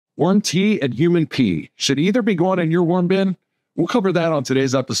Worm tea and human pee should either be going in your worm bin. We'll cover that on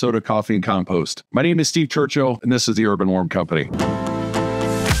today's episode of Coffee and Compost. My name is Steve Churchill, and this is the Urban Worm Company.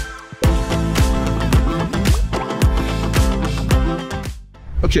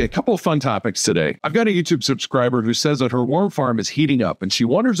 Okay, a couple of fun topics today. I've got a YouTube subscriber who says that her worm farm is heating up, and she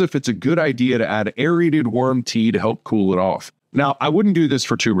wonders if it's a good idea to add aerated worm tea to help cool it off. Now, I wouldn't do this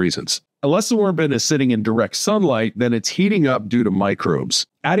for two reasons. Unless the worm bin is sitting in direct sunlight, then it's heating up due to microbes.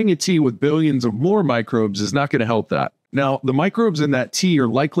 Adding a tea with billions of more microbes is not going to help that. Now, the microbes in that tea are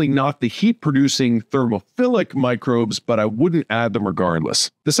likely not the heat-producing thermophilic microbes, but I wouldn't add them regardless.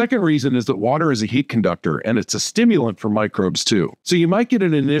 The second reason is that water is a heat conductor, and it's a stimulant for microbes too. So you might get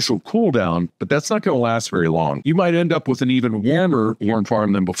an initial cool down, but that's not going to last very long. You might end up with an even warmer worm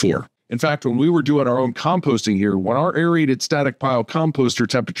farm than before. In fact, when we were doing our own composting here, when our aerated static pile composter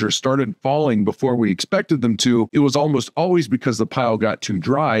temperatures started falling before we expected them to, it was almost always because the pile got too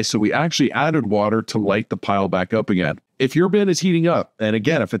dry, so we actually added water to light the pile back up again. If your bin is heating up, and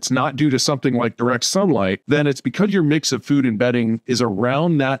again, if it's not due to something like direct sunlight, then it's because your mix of food and bedding is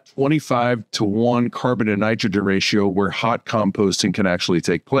around that 25:1 carbon to nitrogen ratio where hot composting can actually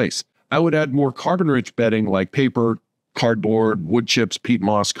take place. I would add more carbon-rich bedding like paper, cardboard, wood chips, peat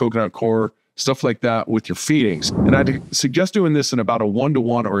moss, coconut coir, stuff like that with your feedings. And I'd suggest doing this in about a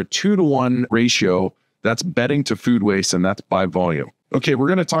 1:1 or a 2:1 ratio. That's bedding to food waste, and that's by volume. Okay, we're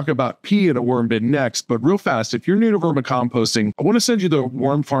going to talk about pee in a worm bin next, but real fast, if you're new to vermicomposting, I want to send you the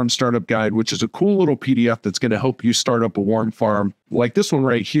Worm Farm Startup Guide, which is a cool little PDF that's going to help you start up a worm farm like this one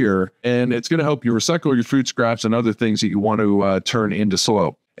right here, and it's going to help you recycle your food scraps and other things that you want to turn into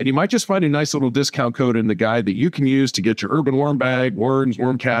soil. And you might just find a nice little discount code in the guide that you can use to get your urban worm bag, worms,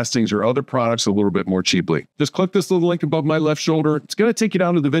 worm castings, or other products a little bit more cheaply. Just click this little link above my left shoulder. It's going to take you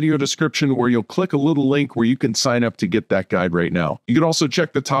down to the video description where you'll click a little link where you can sign up to get that guide right now. You can also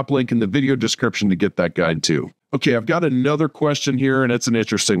check the top link in the video description to get that guide too. Okay, I've got another question here, and it's an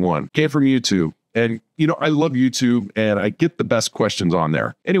interesting one. Came from YouTube. And, you know, I love YouTube, and I get the best questions on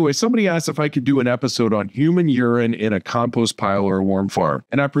there. Anyway, somebody asked if I could do an episode on human urine in a compost pile or a worm farm.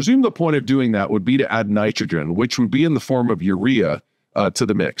 And I presume the point of doing that would be to add nitrogen, which would be in the form of urea, to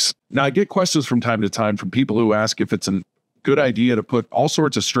the mix. Now, I get questions from time to time from people who ask if it's a good idea to put all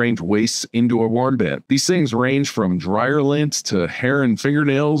sorts of strange wastes into a worm bin. These things range from dryer lint to hair and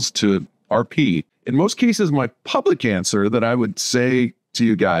fingernails to RP. In most cases, my public answer that I would say to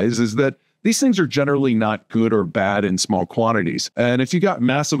you guys is that these things are generally not good or bad in small quantities. And if you got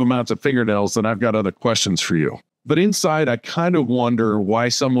massive amounts of fingernails, then I've got other questions for you. But inside, I kind of wonder why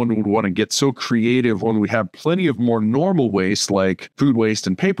someone would want to get so creative when we have plenty of more normal waste like food waste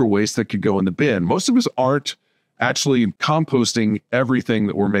and paper waste that could go in the bin. Most of us aren't actually composting everything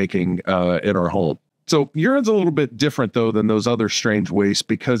that we're making in our home. So urine's a little bit different, though, than those other strange wastes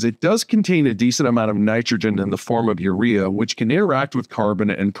because it does contain a decent amount of nitrogen in the form of urea, which can interact with carbon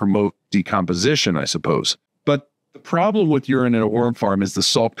and promote decomposition, I suppose. But the problem with urine in a worm farm is the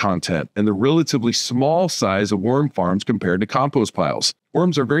salt content and the relatively small size of worm farms compared to compost piles.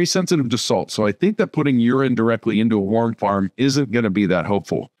 Worms are very sensitive to salt, so I think that putting urine directly into a worm farm isn't going to be that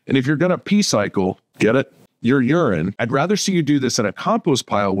hopeful. And if you're going to pee cycle, get it? Your urine, I'd rather see you do this in a compost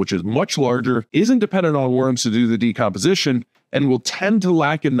pile, which is much larger, isn't dependent on worms to do the decomposition, and will tend to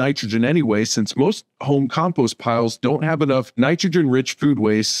lack in nitrogen anyway, since most home compost piles don't have enough nitrogen-rich food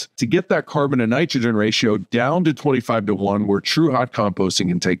waste to get that carbon to nitrogen ratio down to 25:1, where true hot composting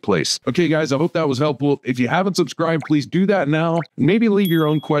can take place. Okay, guys, I hope that was helpful. If you haven't subscribed, please do that now. Maybe leave your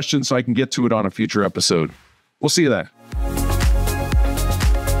own questions so I can get to it on a future episode. We'll see you then.